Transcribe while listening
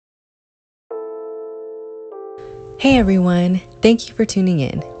Hey everyone, thank you for tuning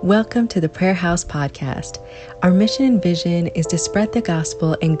in. Welcome to the Prayer House Podcast. Our mission and vision is to spread the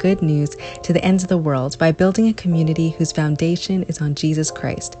gospel and good news to the ends of the world by building a community whose foundation is on Jesus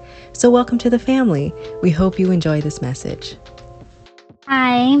Christ. So welcome to the family. We hope you enjoy this message.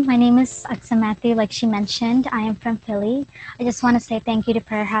 Hi, my name is Aksa Matthew, like she mentioned. I am from Philly. I just want to say thank you to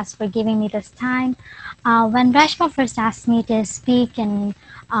Prayer House for giving me this time. When Rashma first asked me to speak and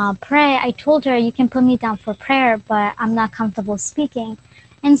pray, I told her, you can put me down for prayer, but I'm not comfortable speaking.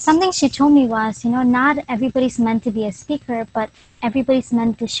 And something she told me was, not everybody's meant to be a speaker, but everybody's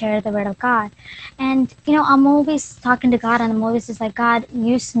meant to share the word of God. And, I'm always talking to God, and I'm always just like, God,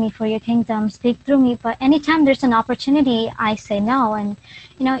 use me for your kingdom, speak through me. But anytime there's an opportunity, I say no. And,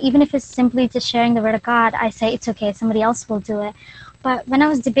 even if it's simply just sharing the word of God, I say, it's okay, somebody else will do it. But when I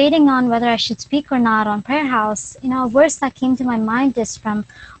was debating on whether I should speak or not on Prayer House, a verse that came to my mind is from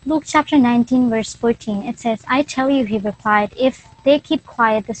Luke chapter 19, verse 14. It says, I tell you, he replied, if they keep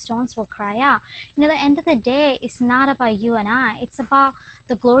quiet, the stones will cry out. The end of the day, it's not about you and I. It's about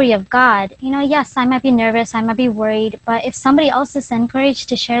the glory of God. Yes, I might be nervous, I might be worried, but if somebody else is encouraged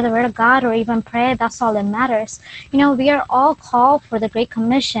to share the word of God or even pray, that's all that matters. We are all called for the Great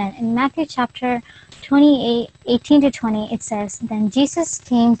Commission. In Matthew chapter 18 to 20, it says, Then Jesus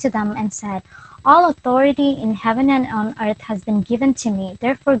came to them and said, all authority in heaven and on earth has been given to me.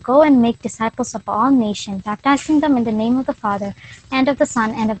 Therefore go and make disciples of all nations, baptizing them in the name of the Father, and of the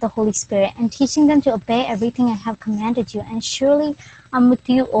Son, and of the Holy Spirit, and teaching them to obey everything I have commanded you. And surely I'm with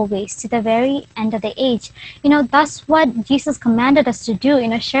you always, to the very end of the age. That's what Jesus commanded us to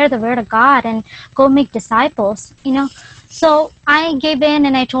do, share the word of God and go make disciples, So I gave in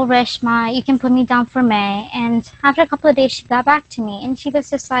and I told Reshma, you can put me down for May. And after a couple of days, she got back to me and she was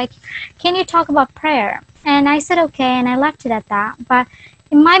just like, can you talk about prayer? And I said, okay. And I left it at that. But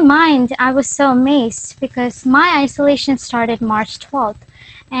in my mind, I was so amazed because my isolation started March 12th.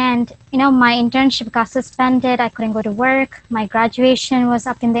 And, my internship got suspended. I couldn't go to work. My graduation was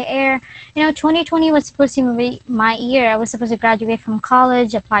up in the air. 2020 was supposed to be my year. I was supposed to graduate from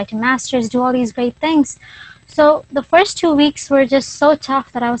college, apply to master's, do all these great things. So the first 2 weeks were just so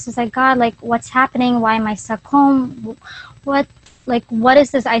tough that I was just like, God, like, what's happening? Why am I stuck home? What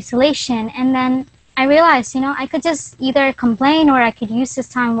is this isolation? And then I realized, I could just either complain or I could use this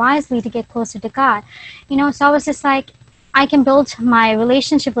time wisely to get closer to God. So I was just like, I can build my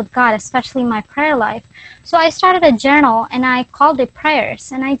relationship with God, especially my prayer life. So I started a journal and I called it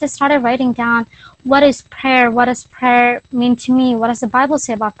prayers. And I just started writing down, what is prayer? What does prayer mean to me? What does the Bible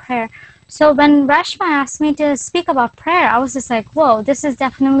say about prayer? So when Rashma asked me to speak about prayer, I was just like, whoa, this is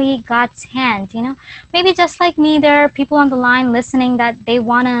definitely God's hand, Maybe just like me, there are people on the line listening that they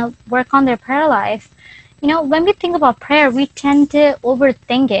want to work on their prayer life. When we think about prayer, we tend to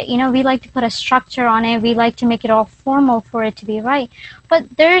overthink it. We like to put a structure on it. We like to make it all formal for it to be right.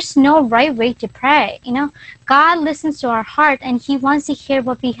 But there's no right way to pray. God listens to our heart and he wants to hear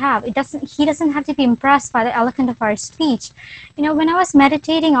what we have. He doesn't have to be impressed by the eloquence of our speech. When I was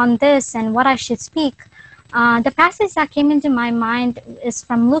meditating on this and what I should speak, the passage that came into my mind is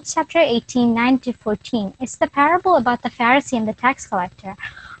from Luke chapter 18, 9 to 14. It's the parable about the Pharisee and the tax collector.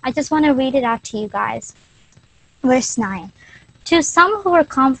 I just want to read it out to you guys. Verse 9. To some who were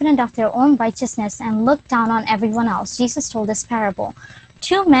confident of their own righteousness and looked down on everyone else, Jesus told this parable.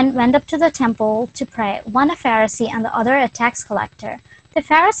 2 men went up to the temple to pray, one a Pharisee and the other a tax collector. The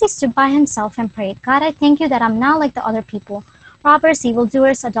Pharisee stood by himself and prayed, God, I thank you that I'm not like the other people, robbers,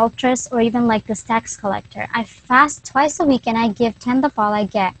 evildoers, adulterers, or even like this tax collector. I fast twice a week and I give 10th of all I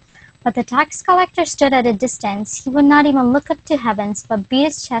get. But the tax collector stood at a distance. He would not even look up to heavens, but beat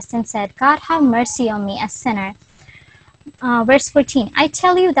his chest and said, God, have mercy on me, a sinner. Verse 14, I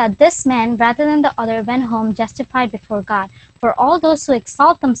tell you that this man, rather than the other, went home justified before God. For all those who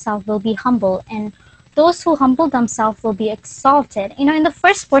exalt themselves will be humbled, and those who humble themselves will be exalted. In the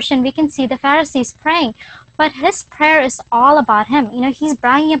first portion, we can see the Pharisees praying, but his prayer is all about him. He's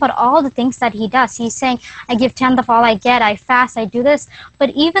bragging about all the things that he does. He's saying, I give 10th of all I get, I fast, I do this.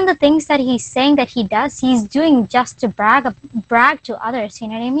 But even the things that he's saying that he does, he's doing just to brag to others. You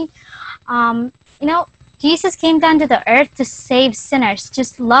know what I mean? Jesus came down to the earth to save sinners,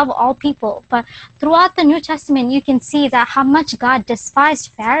 just love all people. But throughout the New Testament, you can see that how much God despised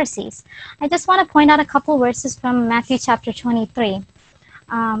Pharisees. I just want to point out a couple verses from Matthew chapter 23.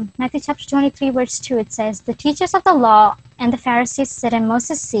 Matthew chapter 23, verse 2, it says, The teachers of the law and the Pharisees sit in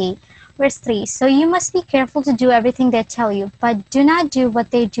Moses' seat. Verse 3, so you must be careful to do everything they tell you, but do not do what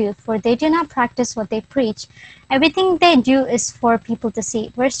they do, for they do not practice what they preach. Everything they do is for people to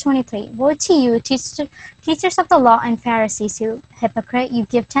see. Verse 23, woe to you, teachers of the law and Pharisees, you hypocrite! You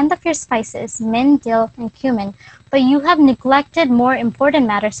give tenth of your spices, mint, dill, and cumin, but you have neglected more important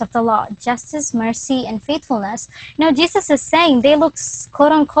matters of the law, justice, mercy, and faithfulness. Jesus is saying they look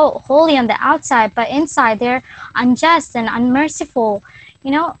quote unquote holy on the outside, but inside they're unjust and unmerciful.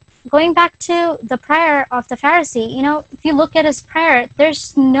 Going back to the prayer of the Pharisee, if you look at his prayer,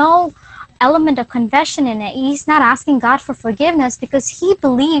 there's no element of confession in it. He's not asking God for forgiveness because he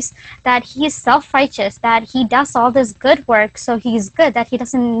believes that he is self-righteous, that he does all this good work, so he's good, that he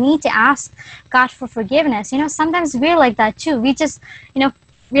doesn't need to ask God for forgiveness. Sometimes we're like that too. We just,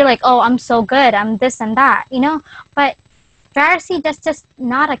 we're like, oh, I'm so good, I'm this and that, but Pharisee does just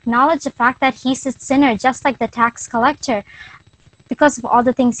not acknowledge the fact that he's a sinner, just like the tax collector, because of all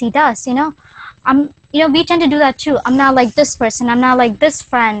the things he does. We tend to do that too. I'm not like this person, I'm not like this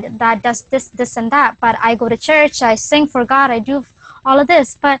friend that does this and that, but I go to church, I sing for God, I do all of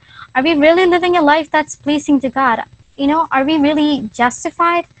this. But are we really living a life that's pleasing to God? Are we really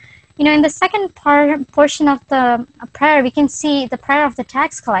justified? In the second portion of the prayer, we can see the prayer of the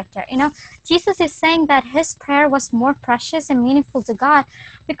tax collector. Jesus is saying that his prayer was more precious and meaningful to God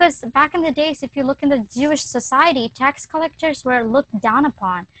because back in the days, if you look in the Jewish society, tax collectors were looked down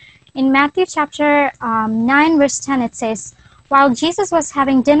upon. In Matthew chapter 9, verse 10, it says, while Jesus was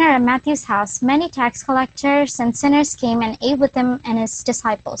having dinner at Matthew's house, many tax collectors and sinners came and ate with him and his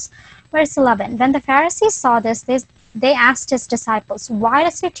disciples. Verse 11, when the Pharisees saw this, they asked his disciples, why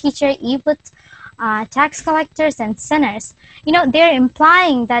does your teacher eat with tax collectors and sinners? They're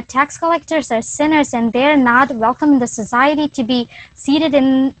implying that tax collectors are sinners and they're not welcome in the society to be seated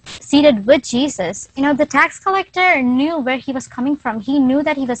with Jesus. The tax collector knew where he was coming from. He knew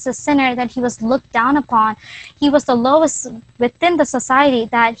that he was a sinner, that he was looked down upon. He was the lowest within the society,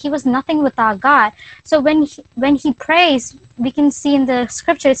 that he was nothing without God. So when he prays, we can see in the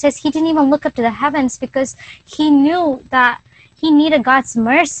scripture, it says he didn't even look up to the heavens because he knew that he needed God's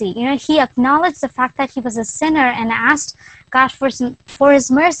mercy. He acknowledged the fact that he was a sinner and asked God for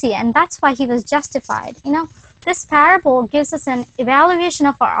his mercy, and that's why he was justified. This parable gives us an evaluation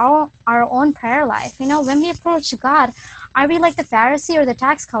of our own prayer life. When we approach God, are we like the Pharisee or the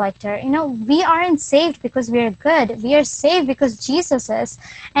tax collector? We aren't saved because we are good. We are saved because Jesus is,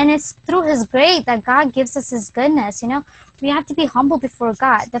 and it's through his grace that God gives us his goodness. We have to be humble before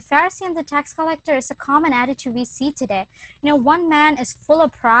God. The Pharisee and the tax collector is a common attitude we see today. One man is full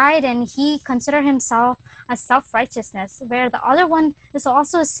of pride and he considers himself as self-righteousness, where the other one is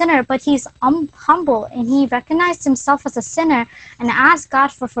also a sinner, but he's humble and he recognized himself as a sinner and asked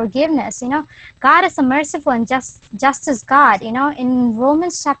God for forgiveness. God is a merciful and just as God. In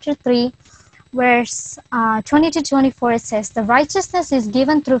Romans chapter 3, verse 20 to 24, it says, the righteousness is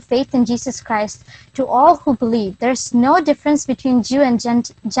given through faith in Jesus Christ to all who believe. There's no difference between Jew and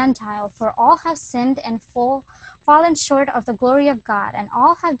Gentile, for all have sinned and fallen short of the glory of God, and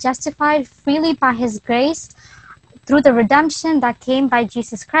all have justified freely by his grace through the redemption that came by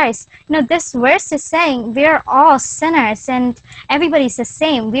Jesus Christ. This verse is saying we are all sinners and everybody's the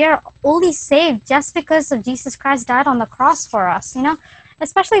same. We are only saved just because of Jesus Christ died on the cross for us.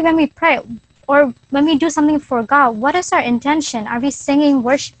 Especially when we pray or when we do something for God, what is our intention? Are we singing,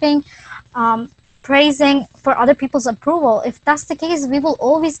 worshiping, praising for other people's approval? If that's the case, we will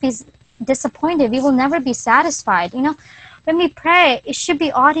always be disappointed. We will never be satisfied. When we pray, it should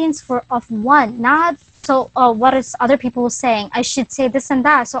be audience of one, not so what is other people saying? I should say this and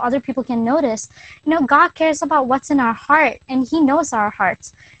that so other people can notice. God cares about what's in our heart, and he knows our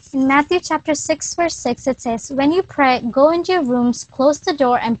hearts. In Matthew chapter 6, verse 6, it says, when you pray, go into your rooms, close the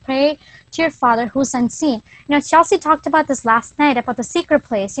door, and pray to your Father who's unseen. Chelsea talked about this last night, about the secret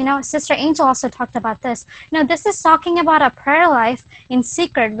place. Sister Angel also talked about this. This is talking about a prayer life in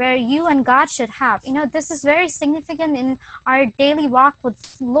secret where you and God should have. This is very significant in our daily walk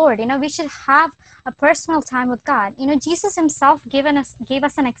with Lord. We should have a personal time with God. Jesus himself gave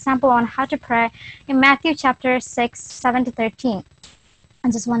us an example on how to pray in Matthew chapter 6, 7 to 13. I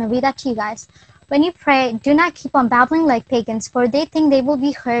just want to read that to you guys. When you pray, do not keep on babbling like pagans, for they think they will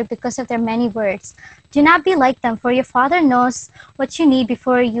be heard because of their many words. Do not be like them, for your Father knows what you need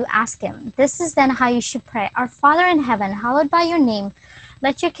before you ask him. This is then how you should pray. Our Father in heaven, hallowed by your name.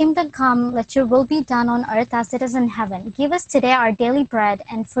 Let your kingdom come, let your will be done on earth as it is in heaven. Give us today our daily bread,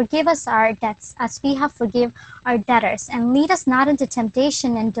 and forgive us our debts as we have forgiven our debtors. And lead us not into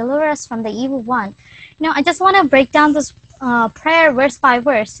temptation, and deliver us from the evil one. I just want to break down this prayer verse by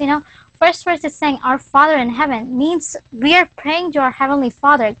verse. first verse is saying, Our Father in heaven, means we are praying to our Heavenly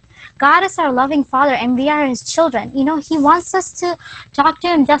Father. God is our loving Father and we are His children. He wants us to talk to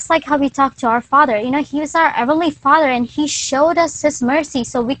Him just like how we talk to our Father. He is our Heavenly Father and He showed us His mercy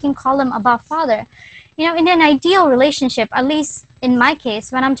so we can call Him Abba Father. In an ideal relationship, at least in my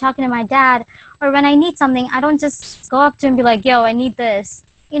case, when I'm talking to my dad or when I need something, I don't just go up to him and be like, yo, I need this.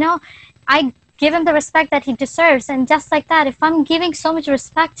 I give him the respect that he deserves. And just like that, if I'm giving so much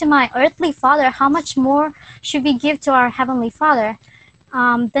respect to my earthly father, how much more should we give to our Heavenly Father?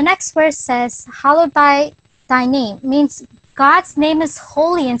 The next verse says, hallowed by thy name, means God's name is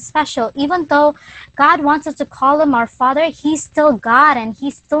holy and special. Even though God wants us to call Him our Father, He's still God and He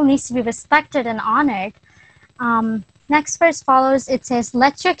still needs to be respected and honored. Next verse follows, it says,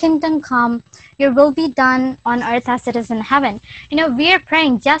 let your kingdom come, your will be done on earth as it is in heaven. We are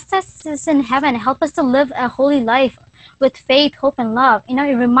praying, just as it is in heaven, help us to live a holy life with faith, hope, and love. It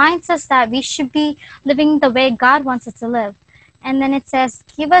reminds us that we should be living the way God wants us to live. And then it says,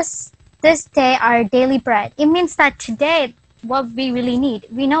 give us this day our daily bread. It means that today, what we really need.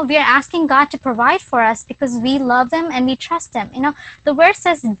 We know we are asking God to provide for us because we love Him and we trust Him. The word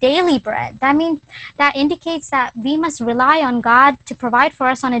says daily bread. That indicates that we must rely on God to provide for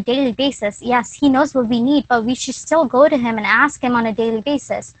us on a daily basis. Yes, He knows what we need, but we should still go to Him and ask Him on a daily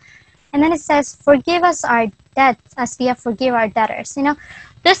basis. And then it says, forgive us our debts as we have forgive our debtors.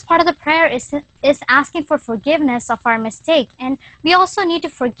 This part of the prayer is asking for forgiveness of our mistake. And we also need to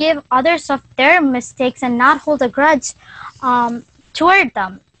forgive others of their mistakes and not hold a grudge toward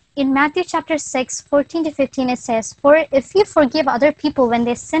them. In Matthew chapter 6, 14 to 15, it says, for if you forgive other people when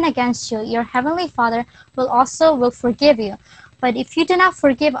they sin against you, your Heavenly Father will forgive you. But if you do not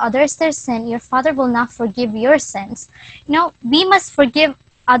forgive others their sin, your Father will not forgive your sins. We must forgive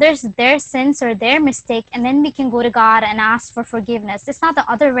others their sins or their mistake, and then we can go to God and ask for forgiveness. It's not the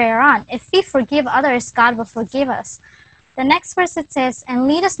other way around. If we forgive others, God will forgive us. The next verse it says, and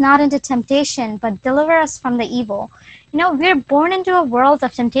lead us not into temptation, but deliver us from the evil. We're born into a world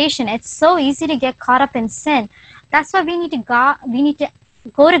of temptation. It's so easy to get caught up in sin. That's why we need to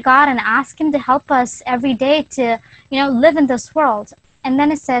go to God and ask Him to help us every day to, live in this world. And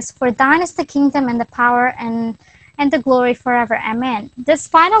then it says, for thine is the kingdom and the power and the glory forever. Amen. This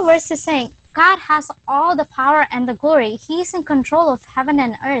final verse is saying, God has all the power and the glory. He's in control of heaven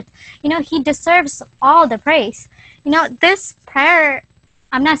and earth. He deserves all the praise. This prayer,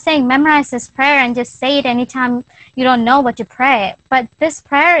 I'm not saying memorize this prayer and just say it anytime you don't know what to pray. But this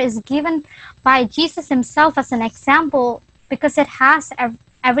prayer is given by Jesus Himself as an example because it has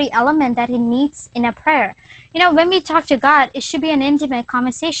every element that He needs in a prayer. When we talk to God, it should be an intimate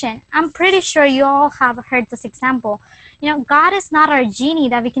conversation. I'm pretty sure you all have heard this example. God is not our genie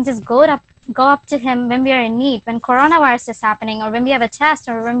that we can just go up to Him when we are in need. When coronavirus is happening, or when we have a test,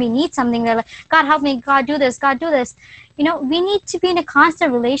 or when we need something, they're like, God help me, God do this, God do this. We need to be in a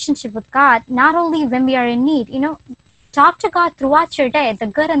constant relationship with God, not only when we are in need. Talk to God throughout your day, the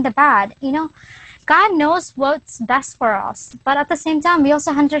good and the bad. God knows what's best for us. But at the same time, we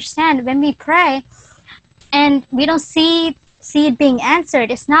also understand when we pray and we don't see it being answered,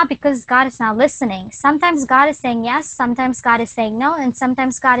 it's not because God is not listening. Sometimes God is saying yes, sometimes God is saying no, and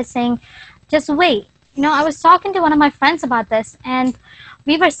sometimes God is saying, just wait. I was talking to one of my friends about this, and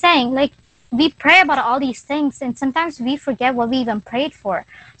we were saying, we pray about all these things, and sometimes we forget what we even prayed for.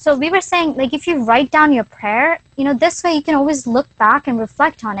 So we were saying, if you write down your prayer, this way you can always look back and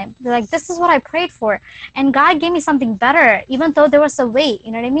reflect on it. Be like, this is what I prayed for, and God gave me something better, even though there was a wait.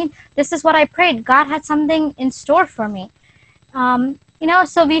 You know what I mean? This is what I prayed. God had something in store for me.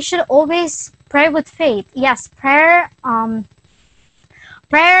 So we should always pray with faith. Yes, prayer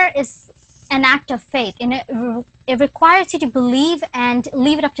is an act of faith, and it requires you to believe and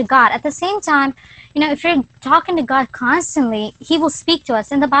leave it up to God. At the same time, if you're talking to God constantly, He will speak to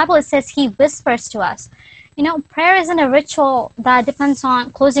us. In the Bible, it says He whispers to us. Prayer isn't a ritual that depends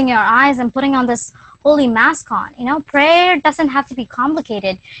on closing your eyes and putting on this holy mask on. Prayer doesn't have to be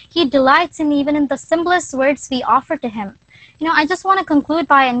complicated. He delights even in the simplest words we offer to Him. I just want to conclude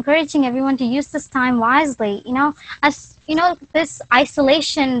by encouraging everyone to use this time wisely. As this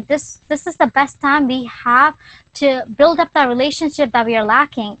isolation, this is the best time we have to build up that relationship that we are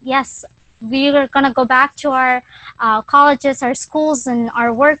lacking. Yes, we are going to go back to our colleges, our schools, and our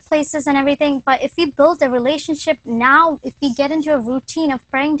workplaces and everything. But if we build a relationship now, if we get into a routine of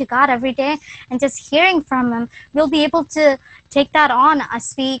praying to God every day and just hearing from Him, we'll be able to take that on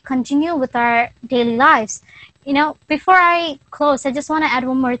as we continue with our daily lives. Before I close, I just want to add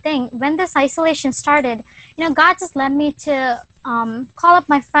one more thing. When this isolation started, God just led me to call up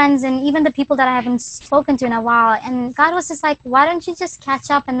my friends and even the people that I haven't spoken to in a while. And God was just like, why don't you just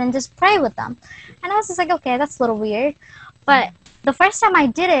catch up and then just pray with them? And I was just like, okay, that's a little weird. But the first time I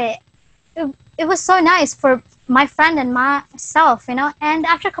did it was so nice for my friend and myself, you know. And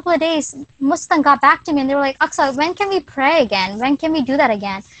after a couple of days, most of them got back to me and they were like, Aksa, when can we pray again? When can we do that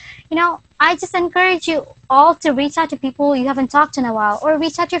again? You know, I just encourage you all to reach out to people you haven't talked to in a while, or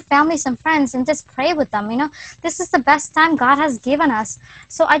reach out to your families and friends and just pray with them. You know, this is the best time God has given us.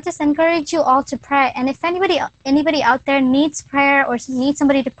 So I just encourage you all to pray. And if anybody out there needs prayer or needs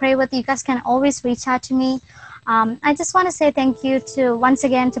somebody to pray with, you guys can always reach out to me. I just want to say thank you once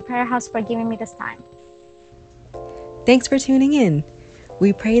again to Prayer House for giving me this time. Thanks for tuning in.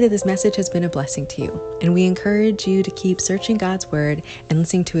 We pray that this message has been a blessing to you, and we encourage you to keep searching God's Word and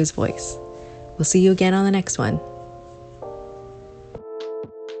listening to His voice. We'll see you again on the next one.